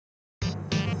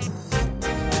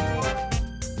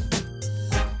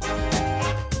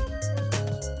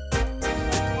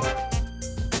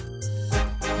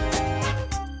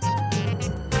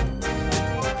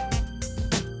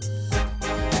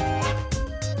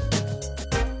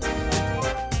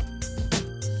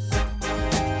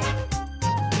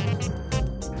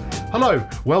Hello,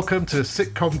 welcome to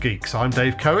Sitcom Geeks. I'm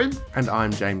Dave Cohen. And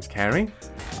I'm James Carey.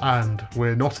 And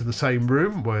we're not in the same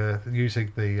room. We're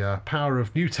using the power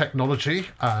of new technology,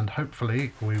 and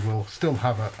hopefully we will still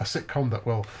have a sitcom that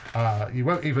will... you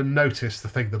won't even notice the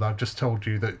thing that I've just told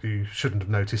you that you shouldn't have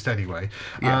noticed anyway.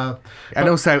 Yeah. And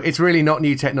also, it's really not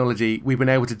new technology. We've been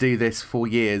able to do this for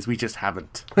years. We just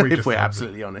haven't, if we're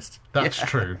absolutely honest. That's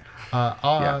true.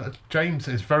 James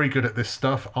is very good at this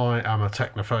stuff. I am a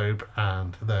technophobe,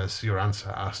 and there's your answer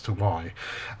as to why.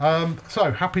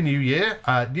 So, Happy New Year.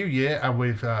 New Year, and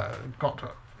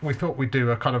we thought we'd do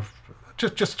a kind of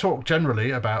just talk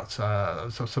generally about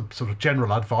some sort of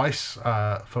general advice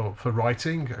for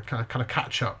writing, a kind of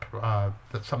catch up.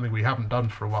 That's something we haven't done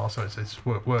for a while, so it's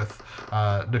worth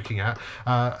looking at.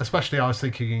 Especially, I was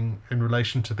thinking in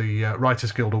relation to the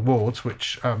Writers Guild Awards,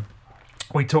 which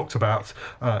we talked about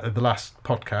in the last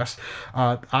podcast.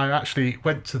 I actually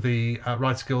went to the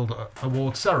Writers Guild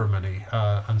Award ceremony,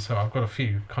 and so I've got a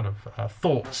few kind of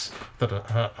thoughts that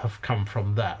have come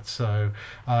from that. So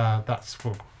that's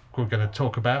what we're going to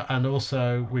talk about, and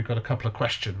also we've got a couple of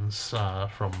questions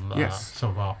from some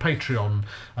of our Patreon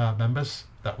members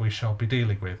that we shall be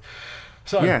dealing with.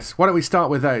 So yes, why don't we start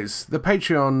with those? The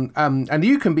Patreon, and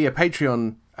you can be a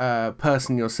Patreon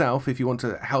person yourself if you want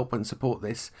to help and support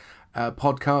this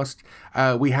podcast.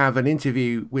 We have an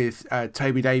interview with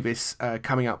Toby Davis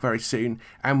coming up very soon,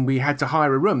 and we had to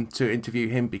hire a room to interview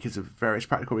him because of various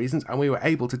practical reasons, and we were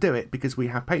able to do it because we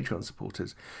have Patreon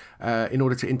supporters. In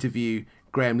order to interview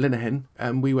Graham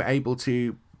Linehan, we were able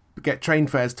to get train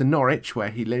fares to Norwich, where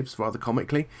he lives, rather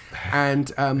comically,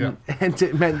 and and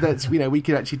it meant that we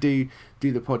could actually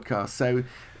do the podcast. So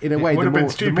in a way, it would have been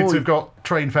stupid to have got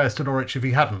train fares to Norwich if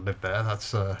he hadn't lived there.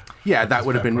 That's that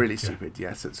would have been really stupid.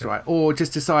 Yes, that's right. Or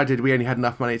just decided we only had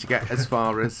enough money to get as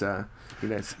far as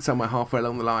somewhere halfway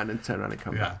along the line and turn around and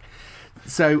come back.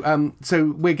 So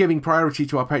we're giving priority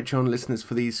to our Patreon listeners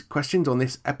for these questions on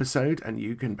this episode,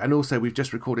 and also we've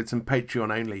just recorded some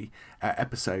Patreon only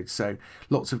episodes, so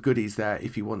lots of goodies there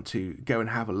if you want to go and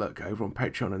have a look over on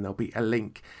Patreon, and there'll be a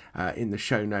link in the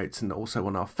show notes and also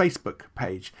on our Facebook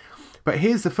page. But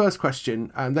here's the first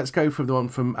question. Let's go from the one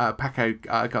from Paco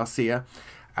Garcia,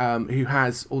 who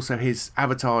has also his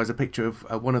avatar as a picture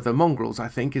of one of the mongrels, I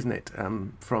think, isn't it?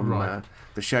 From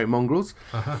the show Mongrels.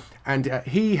 Uh-huh. And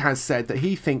he has said that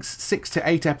he thinks 6 to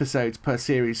 8 episodes per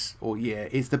series or year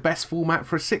is the best format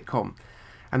for a sitcom,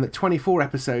 and that 24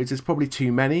 episodes is probably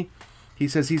too many. He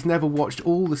says he's never watched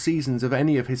all the seasons of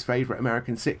any of his favourite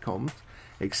American sitcoms,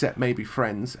 except maybe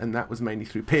Friends, and that was mainly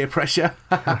through peer pressure.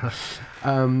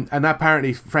 And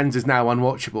apparently Friends is now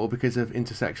unwatchable because of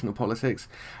intersectional politics.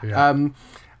 Yeah.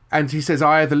 And he says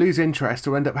I either lose interest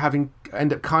or end up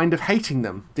kind of hating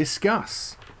them.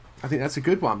 Discuss. I think that's a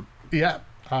good one. Yeah.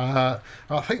 I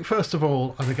think first of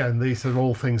all, and again, these are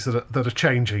all things that are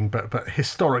changing, but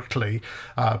historically,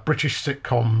 British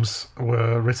sitcoms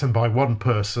were written by one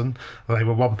person. They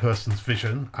were one person's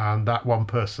vision, and that one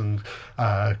person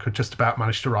could just about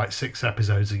manage to write 6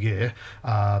 episodes a year,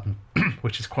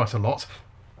 which is quite a lot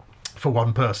for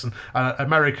one person.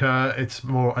 America, it's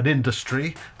more an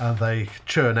industry, and they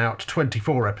churn out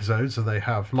 24 episodes, and they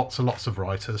have lots and lots of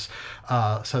writers.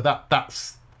 So that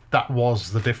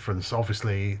was the difference.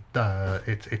 Obviously,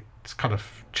 it's kind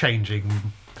of changing.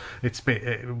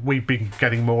 We've been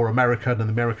getting more American, and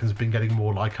the Americans have been getting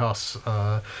more like us.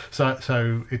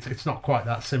 So it's not quite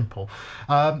that simple.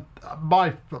 I've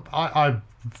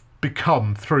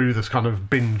become, through this kind of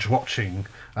binge watching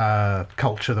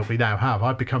culture that we now have,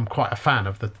 I've become quite a fan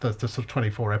of the sort of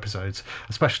 24 episodes,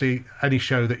 especially any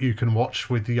show that you can watch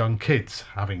with the young kids,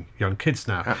 having young kids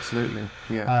now. Absolutely,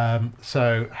 yeah.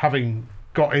 So having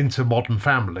got into Modern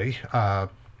Family a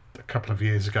couple of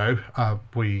years ago,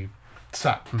 we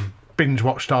sat and binge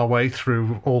watched our way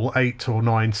through all 8 or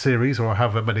 9 series, or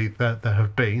however many there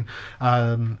have been,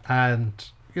 and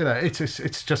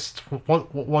it's just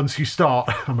once you start,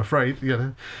 I'm afraid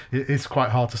it's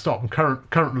quite hard to stop. I'm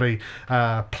currently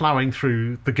ploughing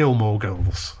through the Gilmore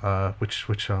Girls,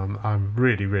 which I'm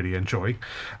really, really enjoying.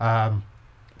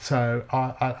 So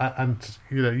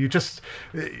you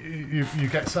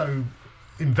get so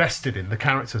invested in the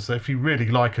characters. So if you really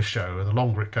like a show, the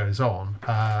longer it goes on,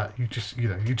 you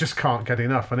just can't get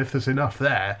enough. And if there's enough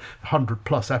there,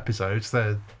 100+ episodes,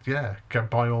 then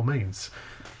by all means.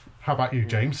 How about you,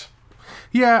 James?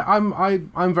 Yeah,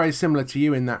 I'm very similar to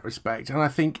you in that respect, and I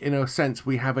think in a sense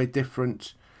we have a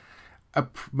different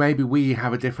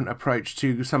approach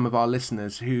to some of our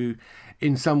listeners who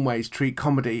in some ways treat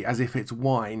comedy as if it's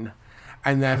wine,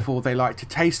 and therefore they like to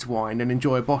taste wine and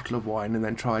enjoy a bottle of wine and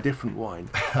then try a different wine.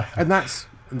 And that's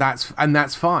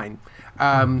That's fine.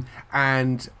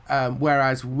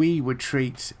 Whereas we would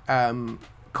treat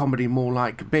comedy more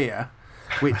like beer,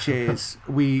 which is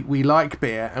we like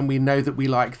beer and we know that we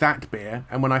like that beer,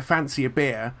 and when I fancy a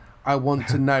beer, I want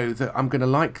to know that I'm going to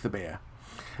like the beer.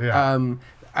 Yeah.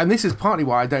 And this is partly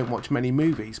why I don't watch many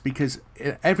movies, because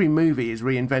every movie is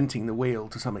reinventing the wheel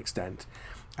to some extent.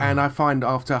 And I find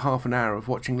after half an hour of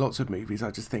watching lots of movies,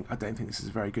 I just think, I don't think this is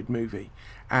a very good movie.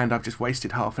 And I've just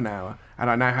wasted half an hour. And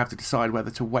I now have to decide whether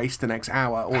to waste the next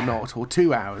hour or not, or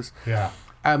 2 hours. Yeah.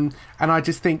 And I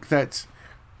just think that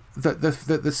the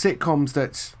sitcoms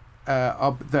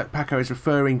that Paco is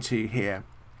referring to here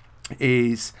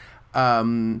is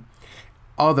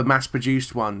are the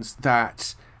mass-produced ones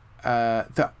that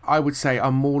I would say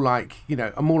are more like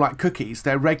cookies.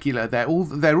 They're regular.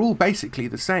 They're all basically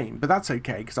the same, but that's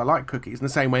okay because I like cookies in the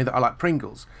same way that I like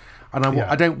Pringles, and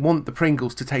I don't want the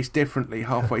Pringles to taste differently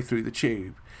halfway through the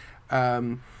tube.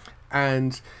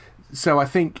 And so I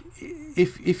think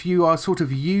if you are sort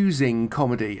of using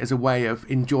comedy as a way of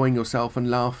enjoying yourself and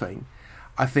laughing,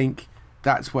 I think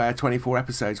that's where 24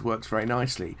 episodes works very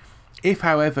nicely. If,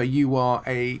 however, you are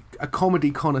a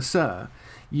comedy connoisseur,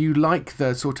 you like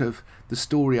the sort of the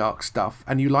story arc stuff,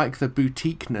 and you like the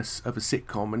boutiqueness of a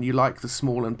sitcom, and you like the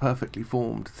small and perfectly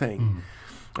formed thing.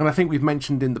 And I think we've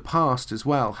mentioned in the past as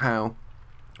well how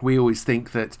we always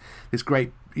think that this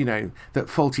great, that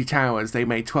Fawlty Towers, they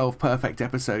made 12 perfect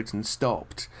episodes and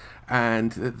stopped,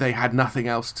 and they had nothing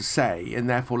else to say, and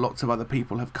therefore lots of other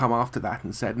people have come after that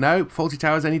and said, no, Fawlty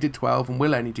Towers only did 12 and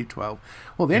will only do 12.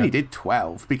 Well, they only did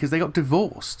 12 because they got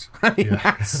divorced. I mean,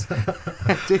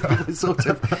 it was sort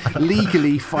of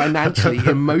legally, financially,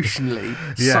 emotionally,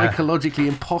 psychologically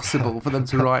impossible for them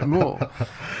to write more.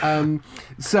 And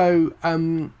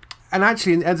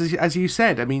actually, as you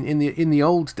said, I mean, in the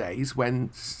old days when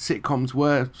sitcoms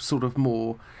were sort of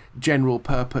more general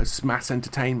purpose mass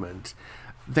entertainment,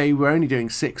 they were only doing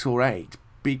 6 or 8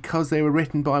 because they were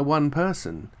written by one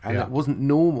person, and it wasn't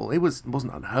normal. It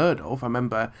wasn't unheard of. I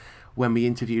remember when we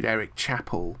interviewed Eric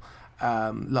Chappell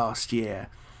last year,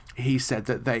 he said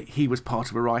that he was part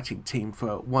of a writing team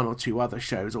for 1 or 2 other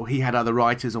shows, or he had other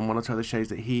writers on 1 or 2 other shows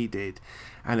that he did,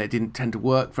 and it didn't tend to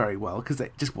work very well because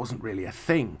it just wasn't really a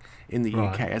thing in the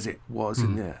UK as it was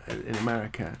in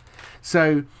America.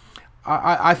 So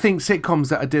I think sitcoms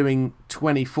that are doing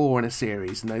 24 in a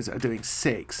series and those that are doing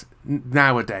 6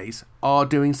 nowadays are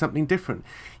doing something different.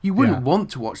 You wouldn't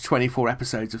want to watch 24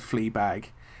 episodes of Fleabag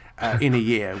in a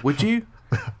year, would you?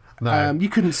 No. You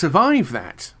couldn't survive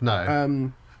that.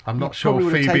 No. I'm not sure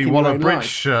Phoebe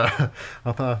Waller-Bridge. I'm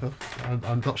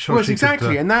not sure. Well,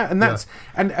 exactly, and that's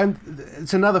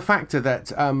it's another factor that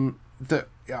that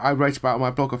I wrote about on my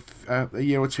blog a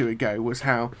year or 2 ago, was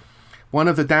how one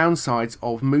of the downsides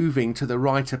of moving to the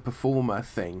writer-performer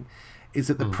thing is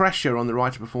that the pressure on the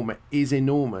writer-performer is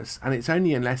enormous, and it's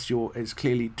only unless you're as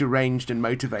clearly deranged and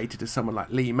motivated as someone like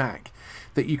Lee Mack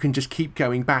that you can just keep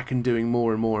going back and doing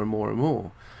more and more and more and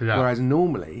more. Yeah. Whereas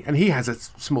normally, and he has a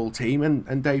small team,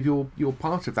 and Dave, you're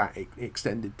part of that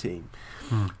extended team.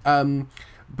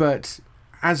 But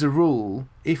as a rule,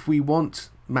 if we want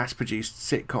mass-produced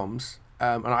sitcoms,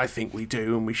 and I think we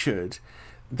do and we should,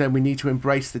 then we need to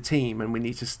embrace the team and we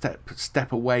need to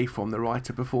step away from the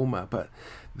writer-performer. But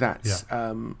that's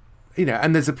and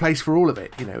there's a place for all of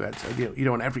it. You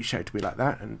don't want every show to be like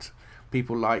that, and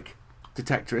people like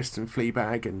Detectorists and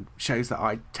Fleabag and shows that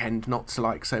I tend not to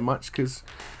like so much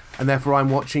and therefore I'm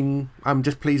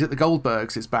just pleased that the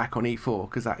Goldbergs is back on E4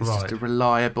 because that is just a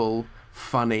reliable,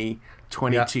 funny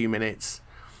 22 minutes.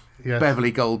 Yes.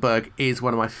 Beverly Goldberg is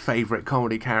one of my favourite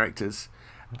comedy characters,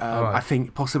 I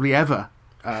think possibly ever.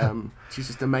 She's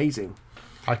just amazing.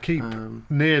 I keep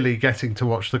nearly getting to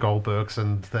watch the Goldbergs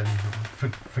and then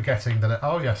forgetting that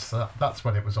that's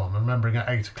when it was on, and remembering at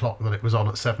 8 o'clock that it was on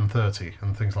at 7:30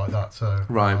 and things like that. So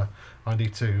I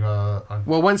need to.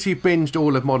 Well, once you've binged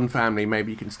all of Modern Family,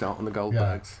 maybe you can start on the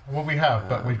Goldbergs. Yeah. Well, we have,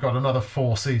 but we've got another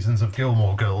 4 seasons of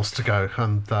Gilmore Girls to go,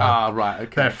 and okay.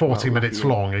 They're 40 minutes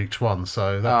long each one,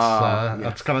 so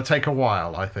that's going to take a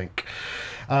while, I think.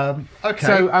 Okay.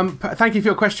 So thank you for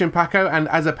your question, Paco, and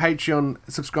as a Patreon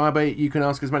subscriber you can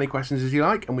ask as many questions as you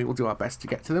like and we will do our best to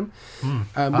get to them. We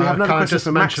have another question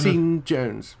from Maxine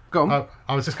Jones. Go on.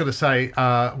 I was just going to say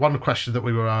one question that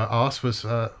we were asked was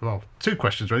 2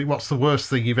 questions really. What's the worst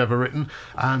thing you've ever written,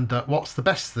 and what's the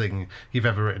best thing you've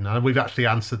ever written? And we've actually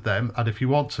answered them, and if you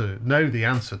want to know the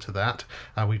answer to that,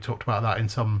 we talked about that in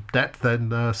some depth,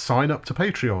 then sign up to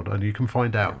Patreon and you can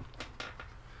find out.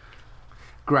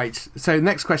 Great. So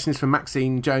next question is from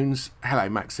Maxine Jones. Hello,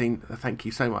 Maxine. Thank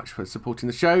you so much for supporting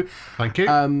the show. Thank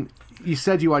you. You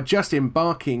said you are just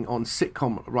embarking on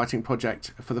sitcom writing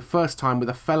project for the first time with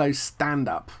a fellow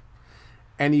stand-up.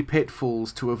 Any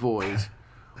pitfalls to avoid,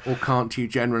 or can't you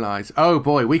generalise? Oh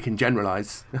boy, we can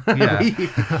generalise. Yeah.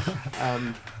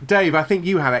 Dave, I think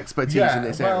you have expertise in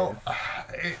this area.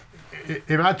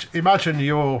 Imagine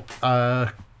you're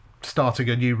starting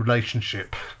a new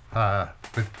relationship.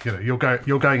 You're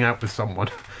going out with someone,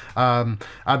 and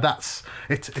that's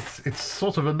it's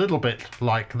sort of a little bit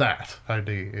like that.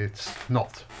 Only it's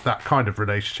not that kind of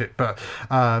relationship. But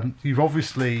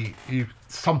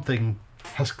something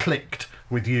has clicked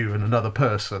with you and another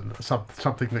person.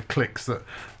 Something that clicks, that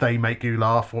they make you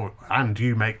laugh, and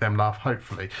you make them laugh,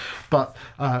 hopefully. But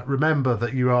remember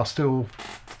that you are still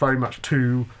very much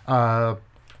two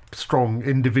strong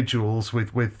individuals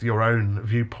with your own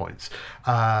viewpoints.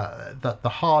 That the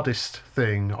hardest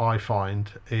thing I find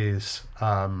is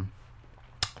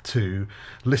to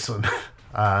listen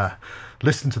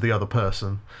to the other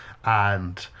person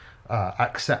and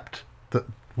accept that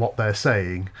what they're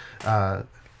saying.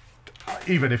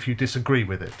 Even if you disagree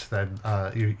with it, then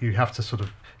you have to sort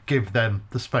of give them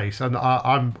the space. And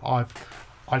I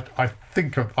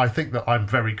think that I'm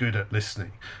very good at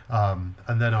listening, and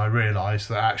then I realise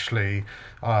that actually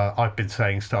I've been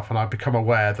saying stuff, and I've become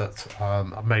aware that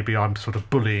maybe I'm sort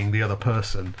of bullying the other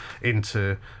person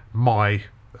into my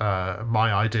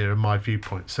idea and my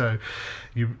viewpoint. So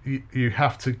you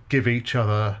have to give each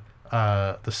other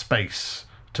the space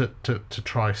to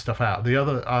try stuff out. The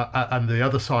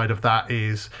other side of that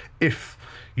is, if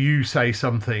you say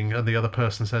something and the other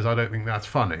person says, I don't think that's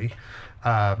funny,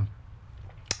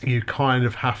 you kind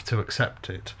of have to accept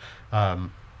it.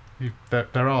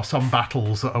 There are some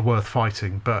battles that are worth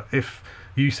fighting, but if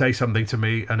you say something to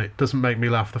me and it doesn't make me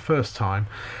laugh the first time,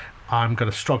 I'm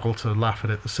going to struggle to laugh at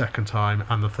it the second time,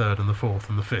 and the third and the fourth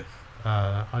and the fifth.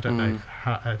 I don't know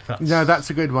if that's... No, that's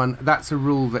a good one. That's a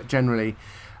rule that generally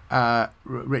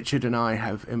Richard and I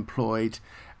have employed,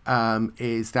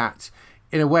 is that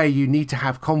in a way you need to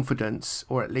have confidence,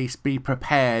 or at least be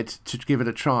prepared to give it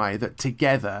a try, that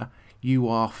together you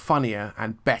are funnier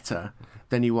and better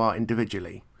than you are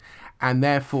individually. And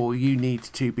therefore you need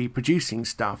to be producing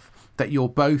stuff that you're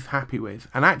both happy with.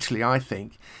 And actually I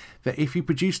think that if you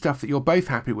produce stuff that you're both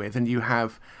happy with, and you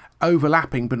have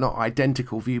overlapping but not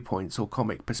identical viewpoints or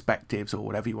comic perspectives or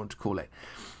whatever you want to call it,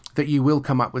 that you will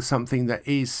come up with something that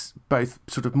is both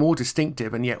sort of more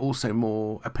distinctive and yet also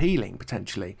more appealing,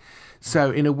 potentially.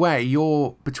 So in a way,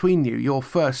 your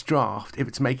first draft, if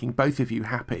it's making both of you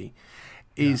happy,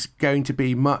 is going to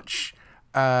be much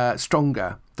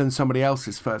stronger than somebody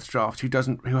else's first draft who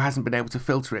hasn't been able to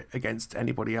filter it against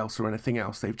anybody else or anything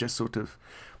else. They've just sort of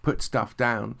put stuff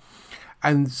down.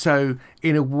 And so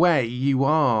in a way, you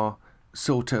are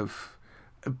sort of...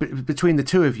 between the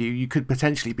two of you, you could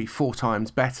potentially be 4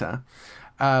 times better.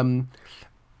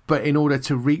 But in order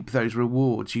to reap those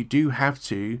rewards, you do have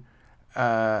to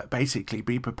basically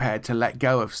be prepared to let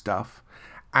go of stuff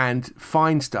and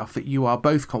find stuff that you are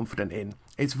both confident in.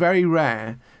 It's very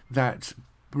rare that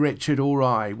Richard or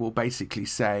I will basically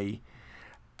say,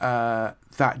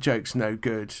 that joke's no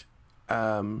good.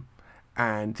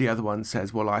 And the other one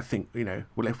says, well, I think,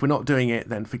 if we're not doing it,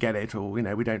 then forget it. Or,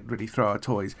 we don't really throw our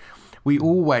toys. We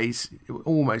almost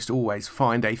always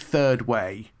find a third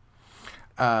way,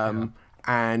 and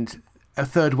a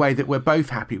third way that we're both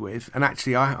happy with. And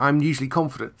actually, I'm usually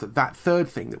confident that third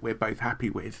thing that we're both happy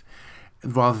with,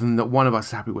 rather than that one of us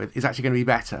is happy with, is actually going to be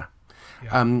better,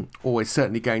 or is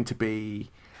certainly going to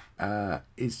be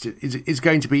is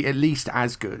going to be at least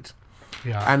as good.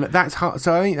 Yeah. And that's hard.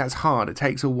 So I think that's hard. It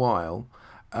takes a while.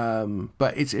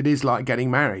 But it is like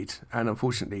getting married, and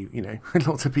unfortunately,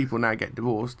 lots of people now get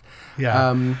divorced.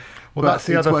 Yeah. Well, that's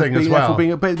the other thing as well.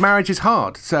 But marriage is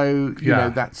hard, so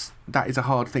that is a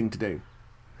hard thing to do.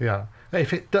 Yeah.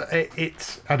 If it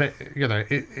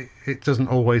doesn't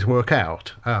always work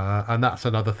out, and that's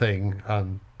another thing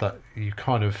that you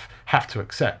kind of have to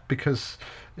accept, because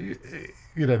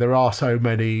there are so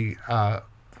many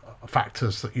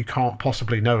factors that you can't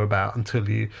possibly know about until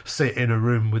you sit in a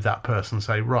room with that person and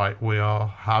say, right, we are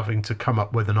having to come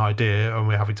up with an idea and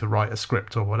we're having to write a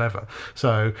script or whatever.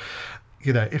 So,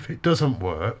 if it doesn't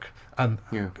work, and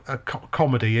a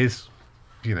comedy is,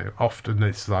 often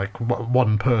it's like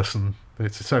one person,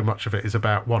 it's so much of it is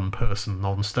about one person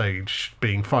on stage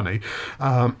being funny,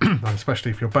 and especially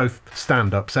if you're both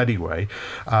stand-ups anyway,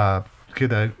 don't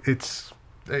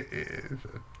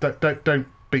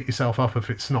beat yourself up if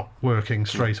it's not working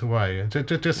straight away.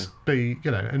 Just be,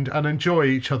 and enjoy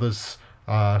each other's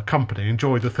company,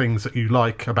 enjoy the things that you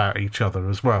like about each other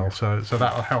as well. So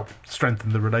that'll help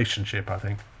strengthen the relationship, I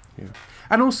think. Yeah.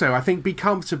 And also, I think be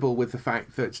comfortable with the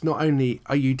fact that not only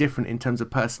are you different in terms of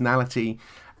personality,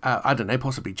 I don't know,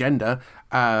 possibly gender,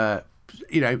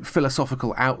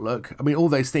 philosophical outlook. I mean, all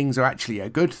those things are actually a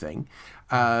good thing,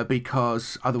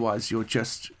 because otherwise you're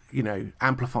just,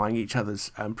 amplifying each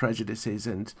other's prejudices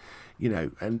and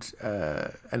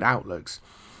outlooks.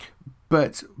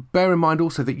 But bear in mind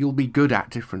also that you'll be good at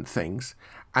different things,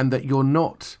 and that you're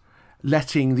not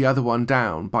letting the other one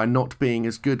down by not being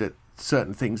as good at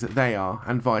certain things that they are,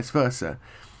 and vice versa.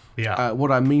 Yeah.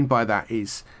 What I mean by that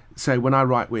is, so when I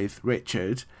write with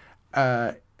Richard,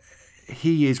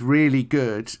 he is really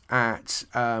good at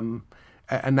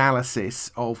analysis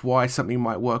of why something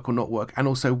might work or not work, and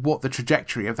also what the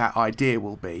trajectory of that idea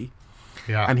will be.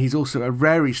 Yeah. And he's also a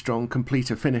very strong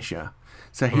completer finisher.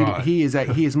 So he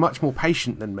is much more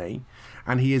patient than me,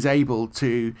 and he is able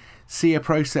to see a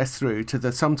process through to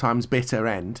the sometimes bitter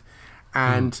end,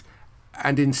 and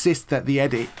insist that the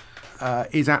edit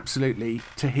is absolutely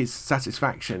to his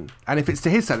satisfaction. And if it's to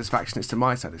his satisfaction, it's to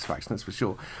my satisfaction, that's for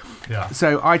sure. Yeah.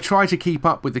 So I try to keep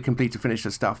up with the completer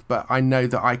finisher stuff, but I know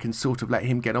that I can sort of let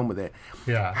him get on with it.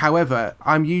 Yeah. However,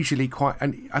 I'm usually quite,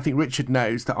 and I think Richard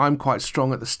knows that I'm quite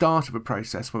strong at the start of a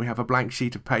process when we have a blank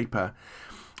sheet of paper,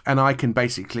 and I can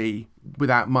basically,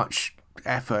 without much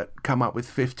effort, come up with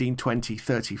 15, 20,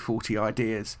 30, 40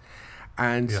 ideas.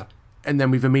 And then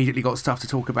we've immediately got stuff to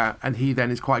talk about, and he then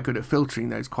is quite good at filtering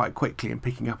those quite quickly and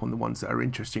picking up on the ones that are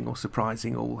interesting or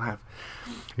surprising or will have.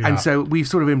 Yeah. And so we've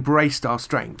sort of embraced our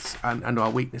strengths and our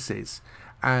weaknesses.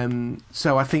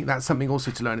 So I think that's something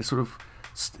also to learn, is sort of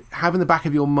have in the back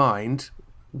of your mind,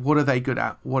 what are they good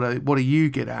at? What are you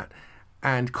good at?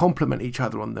 And complement each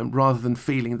other on them, rather than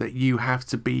feeling that you have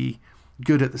to be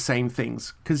good at the same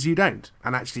things, because you don't.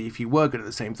 And actually, if you were good at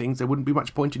the same things, there wouldn't be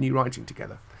much point in you writing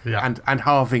together. Yeah. And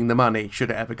halving the money,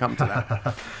 should it ever come to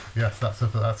that. Yes, that's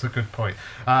a good point.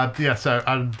 So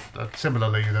and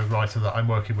similarly, the writer that I'm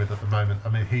working with at the moment, I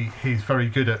mean, he's very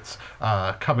good at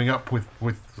coming up with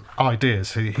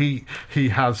ideas. He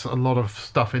has a lot of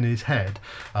stuff in his head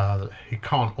that he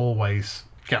can't always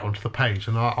get onto the page,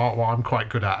 and what I'm quite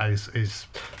good at is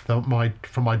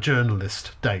from my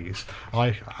journalist days,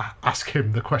 I ask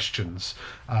him the questions,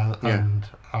 and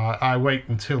I wait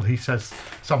until he says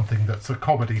something that's a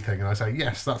comedy thing, and I say,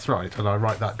 yes, that's right, and I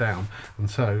write that down, and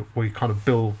so we kind of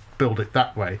build it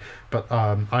that way. But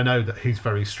I know that he's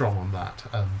very strong on that,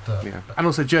 and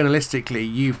also journalistically,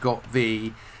 you've got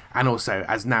and also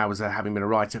as having been a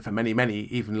writer for many, many,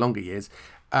 even longer years,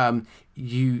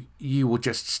 you will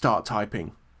just start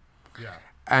typing. Yeah.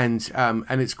 And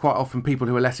it's quite often people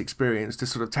who are less experienced are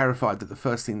sort of terrified that the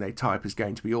first thing they type is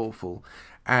going to be awful.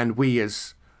 And we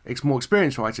as more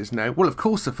experienced writers know, well, of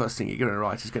course the first thing you're going to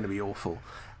write is going to be awful.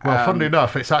 Well, funnily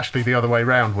enough, it's actually the other way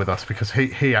round with us, because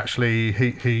he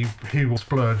will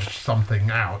splurge something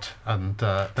out, and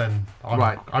then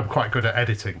I'm quite good at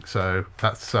editing, so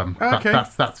that's okay.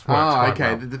 that's worked quite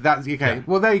okay. well. That's okay. Yeah.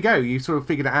 Well, there you go. You sort of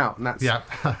figured it out, and that's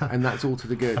and that's all to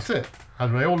the good. That's it.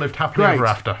 And we all lived happily ever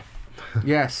after.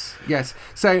 Yes.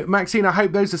 So, Maxine, I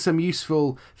hope those are some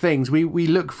useful things. We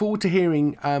look forward to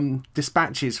hearing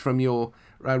dispatches from your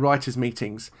writers'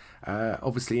 meetings,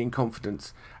 obviously in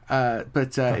confidence.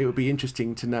 But it would be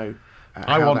interesting to know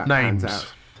I how want that names. pans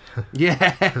out.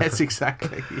 Yes,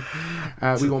 exactly.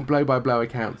 We want blow-by-blow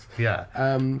accounts. Yeah.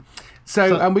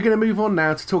 So we're going to move on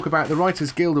now to talk about the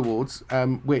Writers Guild Awards,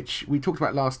 which we talked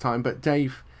about last time, but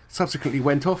Dave subsequently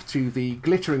went off to the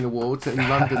Glittering Awards in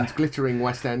London's glittering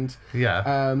West End.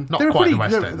 Yeah, not quite the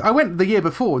West End. I went the year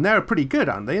before, and they're pretty good,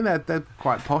 aren't they? They're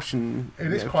quite posh, and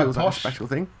it is quite feels posh. Like a special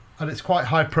thing. And it's quite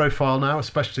high profile now,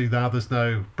 especially now there's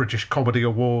no British Comedy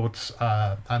Awards,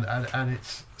 and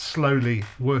it's slowly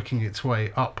working its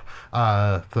way up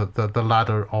the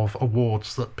ladder of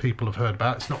awards that people have heard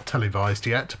about. It's not televised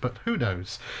yet, but who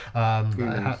knows?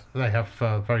 They have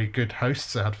very good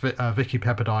hosts. They had Vicky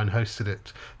Pepperdine hosted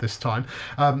it this time.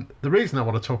 The reason I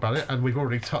want to talk about it, and we've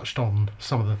already touched on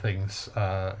some of the things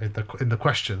in the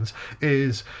questions,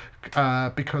 is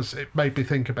because it made me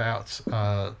think about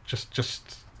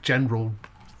just general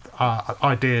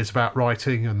ideas about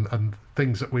writing and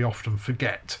things that we often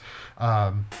forget.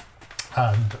 And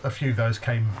a few of those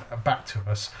came back to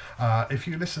us. If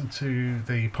you listen to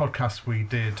the podcast we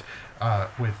did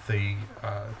with the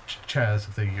chairs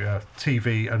of the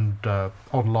TV and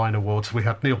online awards. We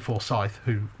had Neil Forsyth,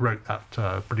 who wrote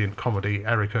that brilliant comedy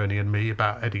Eric, Ernie and Me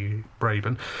about Eddie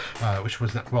Braben, which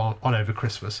was on over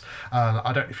Christmas.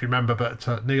 I don't know if you remember,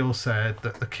 but Neil said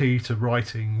that the key to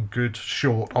writing good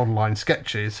short online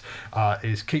sketches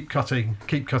is keep cutting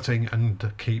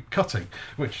and keep cutting,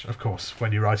 which of course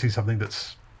when you're writing something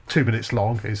that's 2 minutes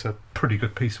long is a pretty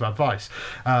good piece of advice.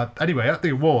 Anyway, at the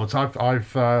awards, I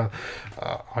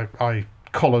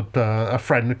cornered a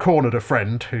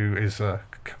friend who is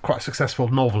quite a successful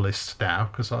novelist now,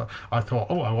 because I thought,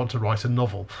 I want to write a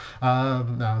novel.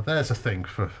 Now there's a thing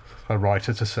for a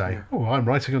writer to say, I'm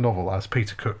writing a novel, as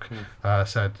Peter Cook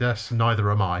said. Yes, neither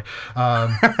am I.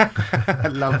 I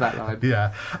love that line.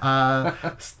 Yeah,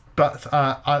 but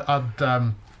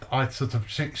I sort of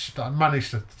I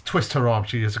managed to twist her arm.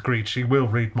 She has agreed she will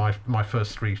read my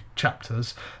first 3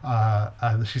 chapters,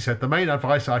 and she said the main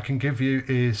advice I can give you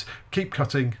is keep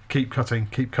cutting,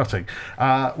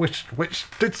 which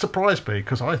did surprise me,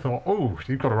 because I thought,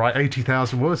 you've got to write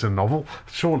 80,000 words in a novel.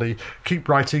 Surely keep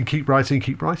writing.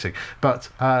 But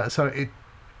so it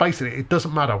basically, it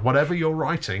doesn't matter whatever you're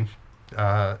writing.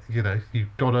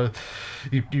 You've got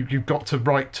to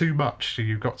write too much.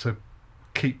 You've got to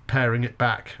keep paring it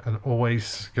back and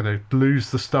always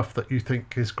lose the stuff that you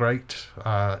think is great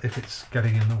if it's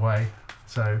getting in the way.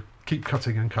 So keep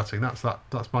cutting.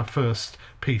 That's my first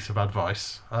piece of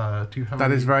advice. Do you have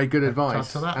that? Is very good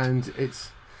advice. To that? And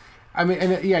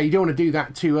you don't want to do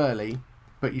that too early,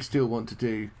 but you still want to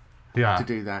do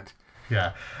that.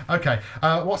 Yeah. Okay.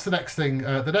 What's the next thing?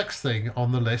 The next thing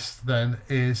on the list then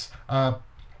is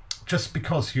just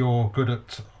because you're good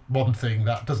at one thing,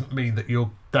 that doesn't mean that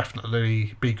you'll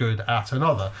definitely be good at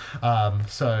another.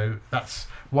 So that's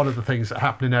one of the things that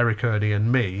happened in Eric, Ernie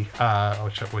and Me,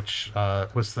 which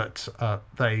was that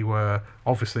they were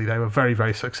very,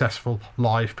 very successful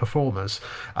live performers.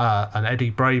 And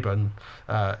Eddie Braben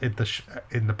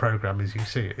in the programme, as you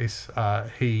see,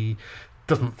 he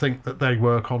doesn't think that they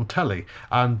work on telly,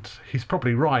 and he's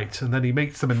probably right. And then he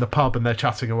meets them in the pub and they're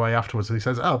chatting away afterwards, and he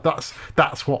says,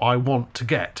 that's what I want to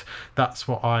get, that's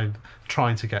what I'm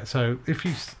trying to get. So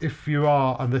if you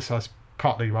are, and this is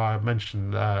partly why I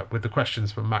mentioned with the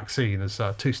questions from Maxine as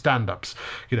 2 stand-ups,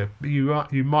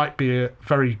 you might be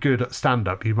very good at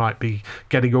stand-up, you might be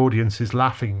getting audiences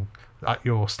laughing at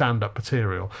your stand-up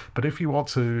material, but if you want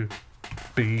to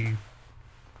be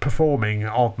performing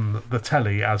on the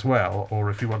telly as well,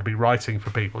 or if you want to be writing for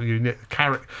people, you need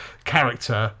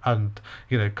character and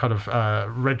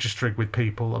registering with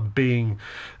people and being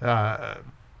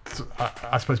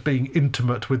I suppose being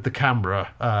intimate with the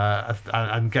camera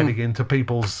and getting into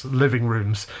people's living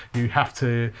rooms. You have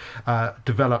to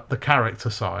develop the character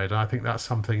side, and I think that's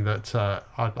something that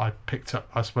I picked up,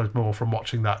 I suppose, more from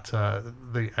watching that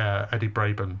the Eddie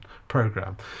Braben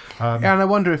programme. And I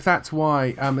wonder if that's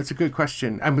why. It's a good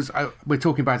question, and we're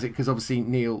talking about it because obviously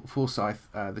Neil Forsyth,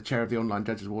 the chair of the Online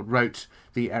Judges Award, wrote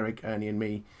the Eric, Ernie and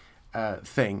Me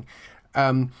thing.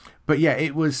 But yeah,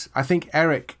 it was, I think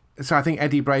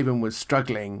Eddie Braben was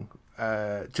struggling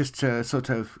just to sort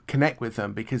of connect with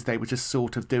them, because they were just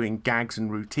sort of doing gags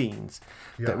and routines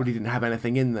that really didn't have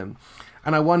anything in them.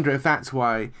 And I wonder if that's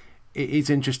why it is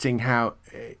interesting how,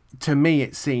 to me,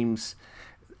 it seems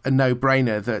a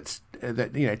no-brainer that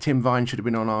Tim Vine should have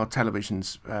been on our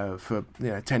televisions for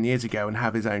 10 years ago and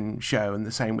have his own show, and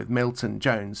the same with Milton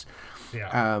Jones.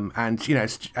 And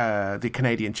the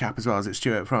Canadian chap as well, as it's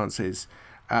Stuart Francis.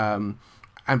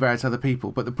 And various other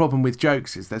people, but the problem with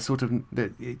jokes is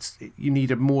you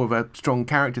need more of a strong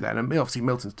character there. And obviously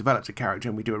Milton's developed a character,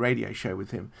 and we do a radio show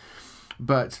with him.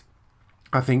 But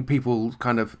I think people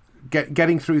kind of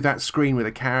getting through that screen with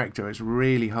a character is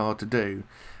really hard to do.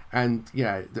 And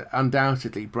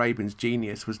undoubtedly Braben's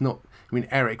genius was not. I mean,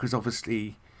 Eric was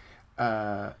obviously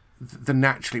one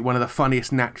of the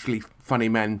funniest naturally funny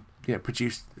men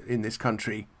produced in this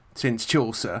country since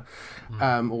Chaucer,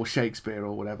 or Shakespeare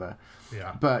or whatever.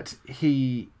 Yeah. But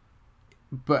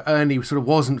Ernie sort of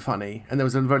wasn't funny, and there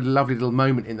was a very lovely little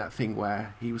moment in that thing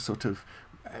where he was sort of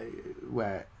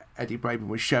where Eddie Braben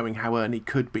was showing how Ernie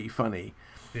could be funny.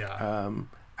 Yeah.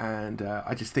 And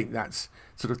I just think that's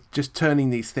sort of just turning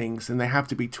these things, and they have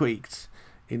to be tweaked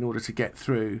in order to get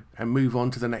through and move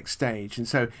on to the next stage. And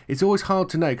so it's always hard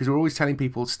to know, because we're always telling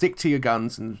people stick to your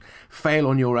guns and fail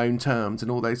on your own terms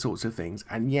and all those sorts of things.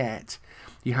 And yet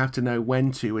you have to know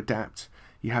when to adapt.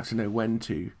 You have to know when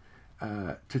to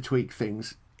tweak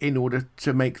things in order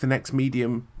to make the next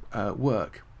medium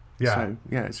work. Yeah. So,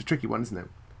 it's a tricky one, isn't it?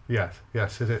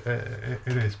 Yes, it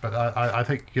is. But I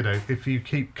think, if you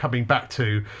keep coming back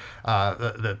to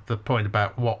the point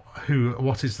about what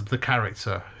is the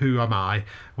character, who am I,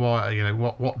 why,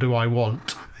 what do I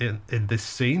want in this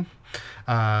scene?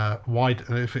 Why,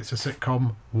 if it's a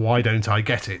sitcom, why don't I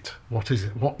get it? What is it?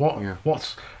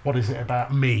 What is it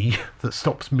about me that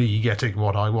stops me getting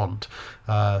what I want?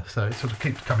 So it sort of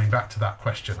keeps coming back to that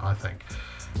question, I think.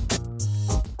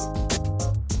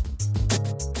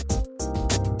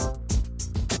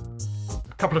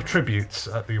 Couple of tributes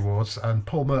at the awards, and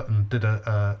Paul Merton did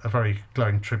a very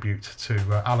glowing tribute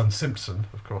to Alan Simpson,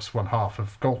 of course, one half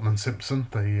of Galton and Simpson,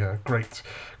 the great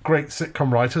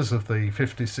sitcom writers of the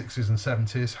 50s, 60s and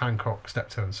 70s, Hancock,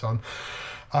 Steptoe and Son.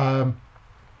 And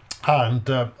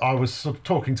I was sort of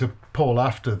talking to Paul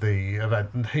after the event,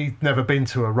 and he'd never been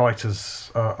to a writers'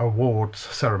 award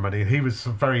ceremony, and he was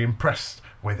very impressed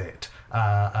with it.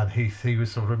 And he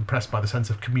was sort of impressed by the sense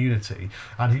of community,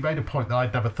 and he made a point that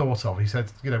I'd never thought of. He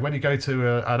said, when you go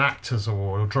to an actors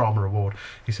award or drama award,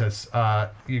 he says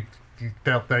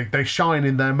they shine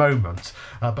in their moment,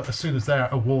 but as soon as their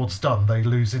award's done, they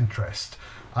lose interest.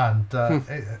 And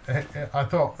I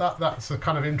thought that's a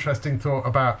kind of interesting thought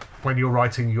about when you're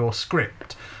writing your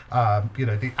script.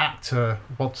 The actor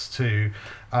wants to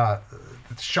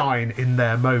shine in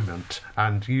their moment,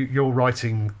 and you're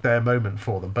writing their moment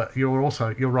for them, but you're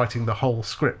writing the whole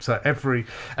script. So every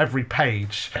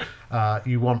page,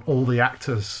 you want all the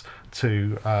actors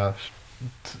to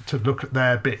look at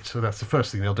their bit. So that's the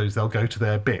first thing they'll do, is they'll go to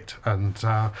their bit, and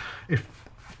if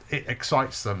it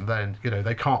excites them, then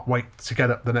they can't wait to get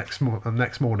up the next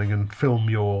morning and film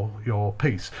your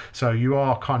piece. So you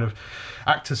are kind of,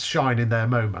 actors shine in their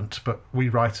moment, but we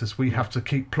writers, we have to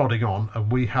keep plodding on,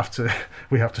 and we have to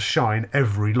shine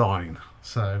every line.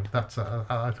 So that's I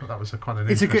thought that was a kind of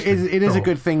it is a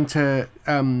good thing to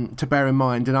bear in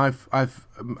mind, and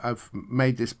I've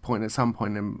made this point at some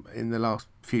point in the last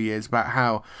few years about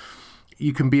how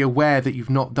you can be aware that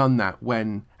you've not done that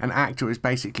when an actor is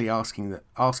basically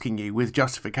asking you with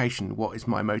justification, what is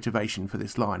my motivation for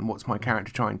this line? What's my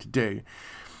character trying to do?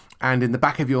 And in the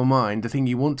back of your mind, the thing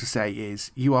you want to say is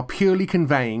you are purely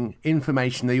conveying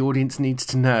information the audience needs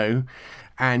to know,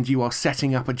 and you are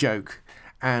setting up a joke,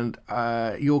 and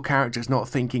your character's not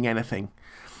thinking anything.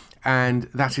 And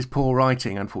that is poor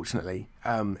writing, unfortunately.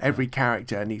 Every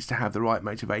character needs to have the right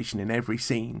motivation in every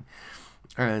scene.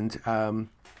 And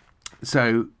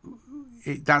so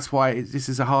that's why this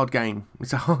is a hard game.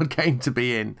 It's a hard game to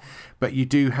be in, but you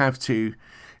do have to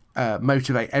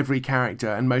motivate every character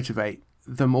and motivate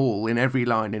them all in every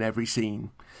line, in every scene.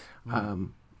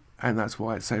 And that's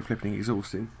why it's so flipping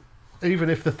exhausting.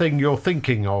 Even if the thing you're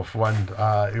thinking of when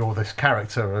you're this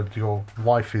character and your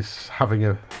wife is having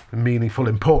a meaningful,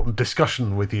 important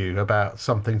discussion with you about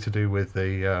something to do with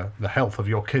the health of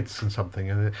your kids and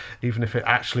something, and even if it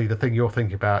actually, the thing you're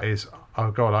thinking about is, oh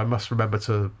God, I must remember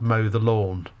to mow the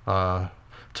lawn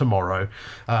tomorrow,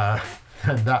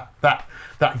 then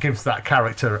that gives that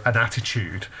character an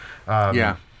attitude.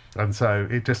 And so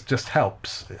it just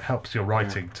helps. It helps your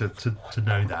writing to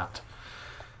know that.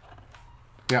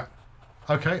 Yeah.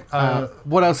 Okay.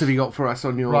 What else have you got for us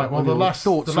on your,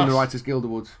 thoughts on the Writers Guild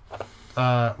Awards?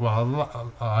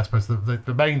 I suppose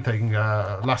the main thing,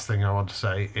 last thing I want to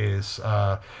say is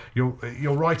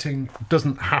your writing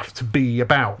doesn't have to be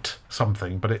about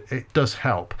something, but it does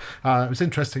help. It was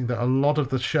interesting that a lot of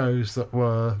the shows that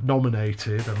were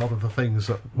nominated, a lot of the things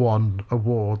that won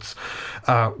awards,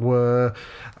 were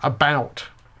about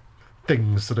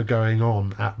things that are going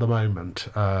on at the moment,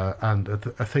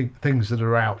 and I think things that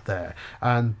are out there.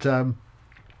 And I'm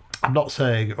not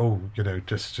saying,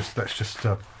 just let's just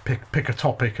pick a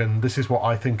topic and this is what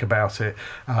I think about it.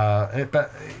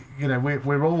 But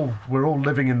we're all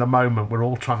living in the moment. We're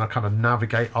all trying to kind of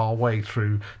navigate our way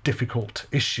through difficult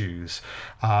issues.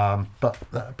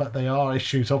 But they are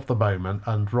issues of the moment,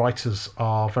 and writers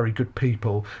are very good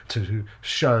people to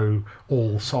show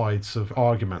all sides of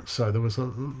arguments. So there was a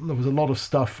lot of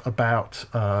stuff about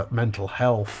mental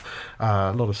health,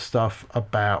 a lot of stuff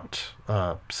about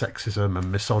sexism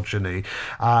and misogyny,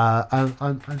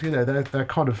 and they're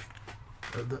kind of,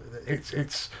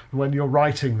 it's when you're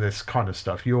writing this kind of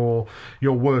stuff, you're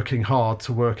working hard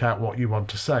to work out what you want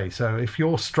to say. So if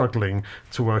you're struggling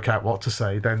to work out what to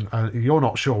say, then you're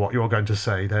not sure what you're going to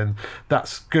say, then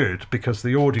that's good, because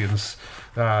the audience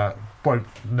won't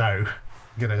know.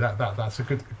 That's a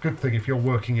good thing if you're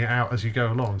working it out as you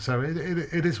go along. So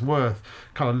it is worth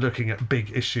kind of looking at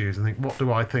big issues and think, what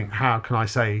do I think? How can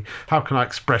I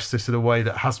express this in a way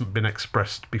that hasn't been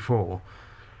expressed before?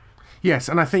 Yes,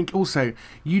 and I think also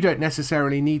you don't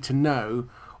necessarily need to know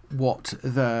what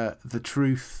the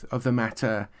truth of the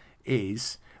matter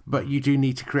is, but you do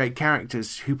need to create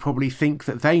characters who probably think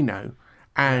that they know.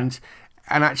 And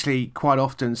actually quite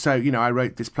often, so, I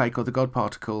wrote this play called The God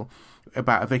Particle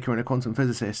about a vicar and a quantum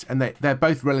physicist, and they're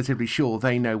both relatively sure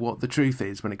they know what the truth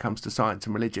is when it comes to science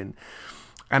and religion.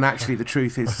 And actually the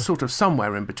truth is sort of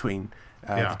somewhere in between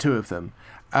the two of them.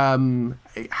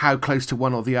 How close to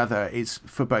one or the other is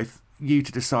for both you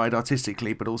to decide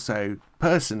artistically, but also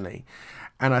personally.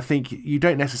 And I think you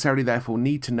don't necessarily therefore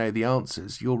need to know the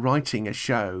answers. You're writing a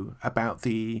show about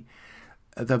the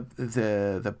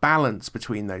balance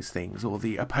between those things, or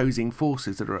the opposing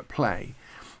forces that are at play.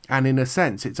 And in a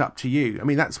sense, it's up to you. I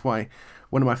mean, that's why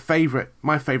one of my favourite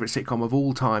sitcom of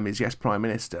all time is Yes, Prime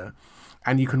Minister.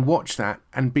 And you can watch that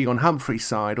and be on Humphrey's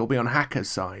side or be on Hacker's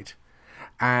side.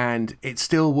 And it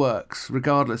still works,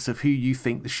 regardless of who you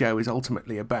think the show is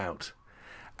ultimately about.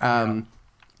 And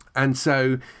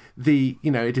so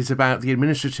it is about the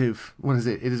administrative,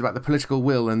 it is about the political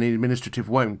will and the administrative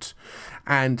won't.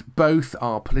 And both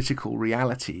are political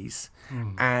realities.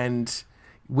 And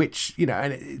which,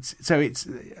 and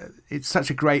it's such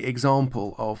a great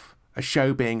example of a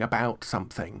show being about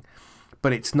something,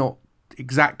 but it's not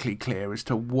exactly clear as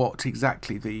to what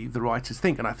exactly the writers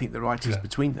think, and I think the writers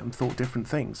between them thought different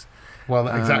things. Well,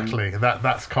 exactly.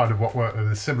 That's kind of what worked.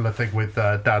 There's a similar thing with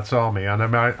Dad's Army, and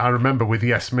I remember with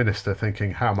Yes Minister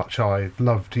thinking how much I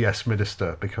loved Yes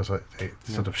Minister because it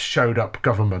sort of showed up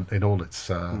government in all its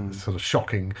sort of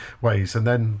shocking ways, and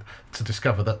then to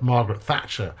discover that Margaret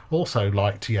Thatcher also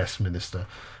liked Yes Minister.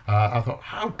 I thought,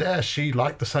 how dare she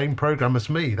like the same programme as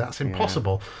me? That's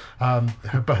impossible.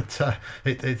 But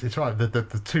it's right.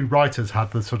 The two writers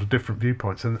had the sort of different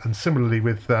viewpoints. And similarly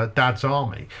with Dad's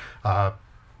Army,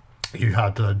 you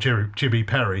had Jimmy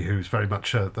Perry, who's very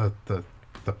much the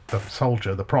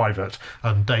soldier, the private,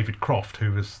 and David Croft,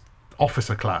 who was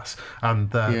officer class.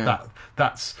 And that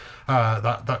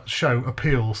show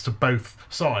appeals to both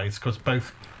sides because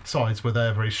both sides were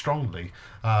there very strongly.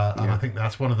 And I think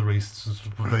that's one of the reasons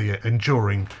for the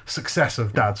enduring success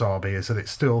of Dad's Army is that it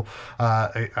still,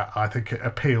 I think it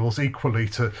appeals equally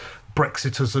to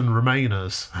Brexiters and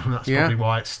Remainers. And that's probably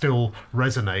why it still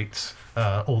resonates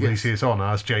all these years on,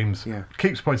 as James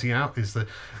keeps pointing out, is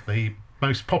the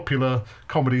most popular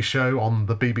comedy show on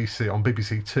the BBC, on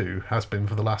BBC Two, has been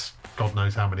for the last God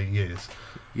knows how many years.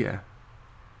 Yeah,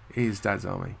 is Dad's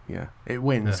Army. Yeah, it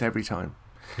wins every time.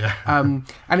 Yeah.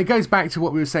 And it goes back to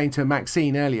what we were saying to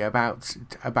Maxine earlier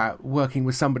about working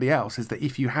with somebody else, is that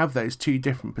if you have those two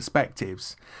different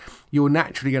perspectives, you're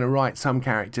naturally going to write some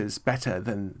characters better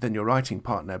than your writing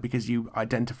partner because you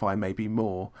identify maybe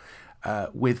more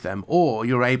with them, or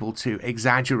you're able to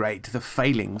exaggerate the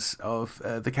failings of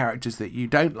the characters that you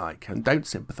don't like and don't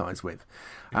sympathise with.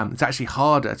 It's actually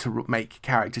harder to make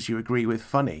characters you agree with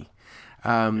funny.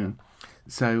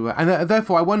 So, and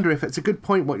therefore, I wonder if it's a good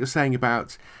point what you're saying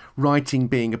about writing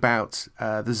being about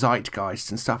the zeitgeist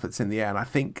and stuff that's in the air. And I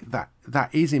think that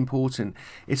is important,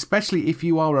 especially if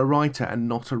you are a writer and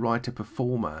not a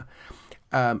writer-performer.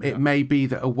 It may be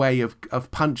that a way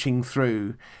of punching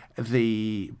through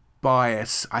the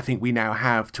bias I think we now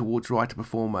have towards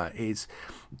writer-performer is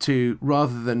to,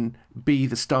 rather than be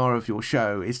the star of your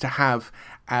show, is to have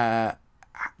an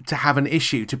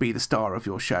issue to be the star of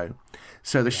your show.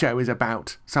 So the show is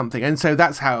about something, and so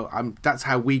that's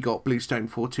how we got Bluestone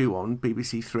 4-2 on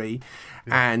BBC Three,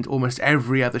 and almost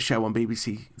every other show on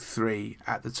BBC Three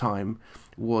at the time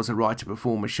was a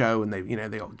writer-performer show, and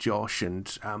they got Josh and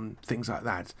things like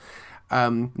that.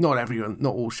 Not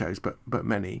all shows, but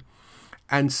many,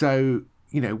 and so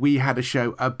we had a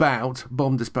show about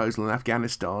bomb disposal in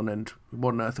Afghanistan and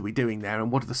what on earth are we doing there,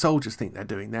 and what do the soldiers think they're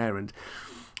doing there, and.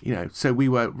 So we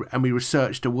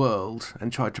researched a world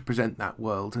and tried to present that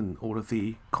world and all of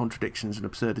the contradictions and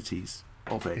absurdities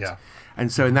of it. Yeah.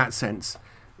 And so in that sense,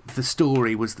 the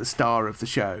story was the star of the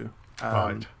show.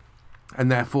 Right.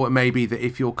 And therefore it may be that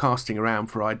if you're casting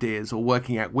around for ideas or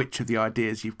working out which of the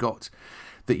ideas you've got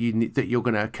that you're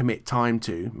going to commit time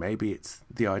to, maybe it's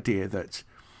the idea that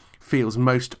feels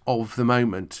most of the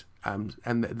moment, and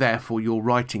therefore your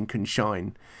writing can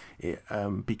shine.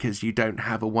 Because you don't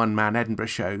have a one-man Edinburgh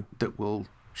show that will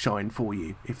shine for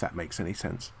you, if that makes any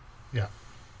sense. Yeah.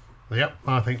 Yep,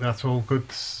 I think that's all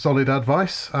good, solid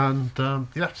advice. And so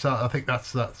I think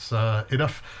that's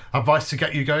enough advice to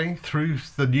get you going through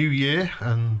the new year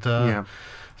and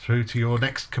through to your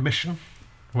next commission,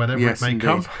 whenever it may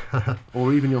come.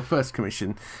 Or even your first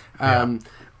commission.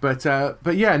 But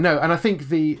and I think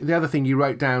the other thing you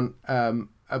wrote down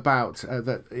about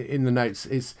that in the notes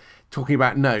is talking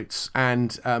about notes, and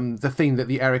the thing that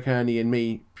the Eric Ernie and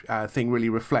me thing really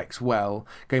reflects well,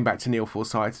 going back to Neil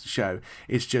Forsyth's show,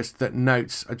 is just that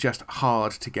notes are just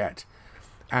hard to get.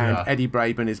 And Eddie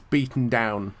Braben is beaten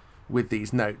down with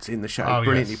these notes in the show,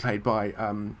 brilliantly played by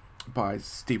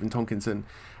Stephen Tonkinson.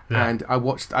 Yeah. And I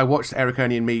watched Eric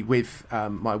Ernie and Me with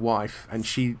my wife, and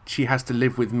she has to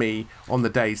live with me on the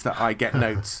days that I get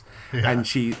notes. And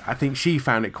I think she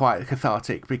found it quite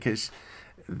cathartic because,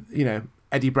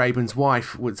 Eddie Braben's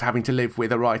wife was having to live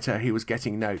with a writer who was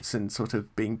getting notes and sort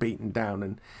of being beaten down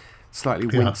and slightly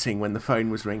wincing when the phone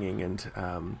was ringing.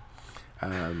 And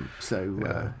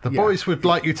the boys would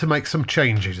like you to make some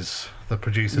changes, the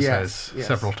producer says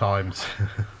several times.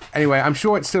 Anyway, I'm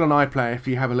sure it's still on iPlayer if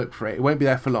you have a look for it. It won't be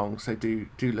there for long, so do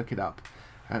look it up.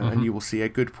 And you will see a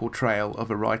good portrayal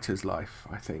of a writer's life,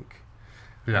 I think.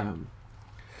 Yeah.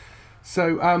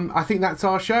 I think that's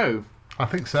our show. I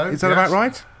think so. Is that about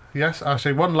right? Yes,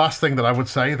 actually, one last thing that I would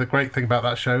say, the great thing about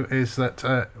that show is that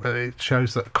it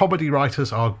shows that comedy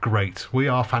writers are great. We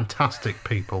are fantastic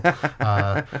people.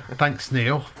 Thanks,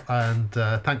 Neil, and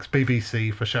thanks,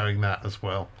 BBC, for showing that as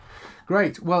well.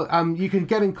 Great. Well, you can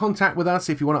get in contact with us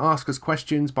if you want to ask us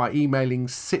questions by emailing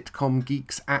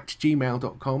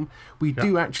sitcomgeeks@gmail.com. We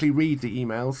do actually read the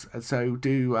emails, so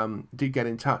do get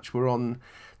in touch. We're on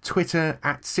Twitter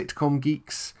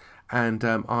 @sitcomgeeks. And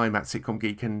I'm at Sitcom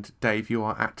Geek, and Dave, you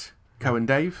are at Cohen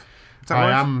Dave. Is that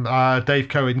right? I am Dave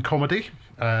Cohen Comedy.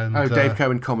 And, Dave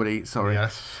Cohen Comedy, sorry.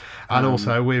 Yes. And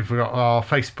also we've got our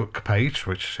Facebook page,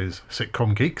 which is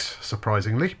Sitcom Geeks,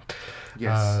 surprisingly.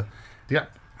 Yes. Yeah.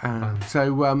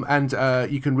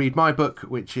 You can read my book,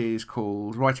 which is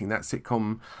called Writing That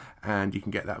Sitcom, and you can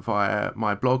get that via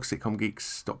my blog,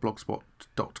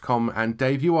 sitcomgeeks.blogspot.com. And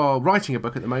Dave, you are writing a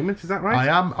book at the moment, is that right? I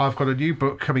am. I've got a new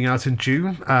book coming out in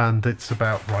June, and it's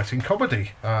about writing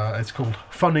comedy. It's called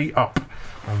Funny Up.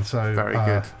 And so very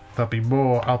good. There'll be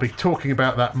more. I'll be talking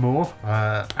about that more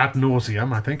ad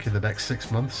nauseum, I think, in the next 6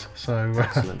 months. So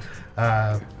excellent.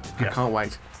 I can't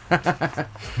wait.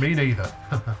 Me neither.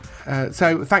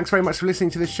 So thanks very much for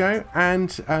listening to this show,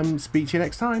 and speak to you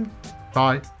next time.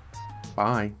 Bye.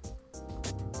 Bye.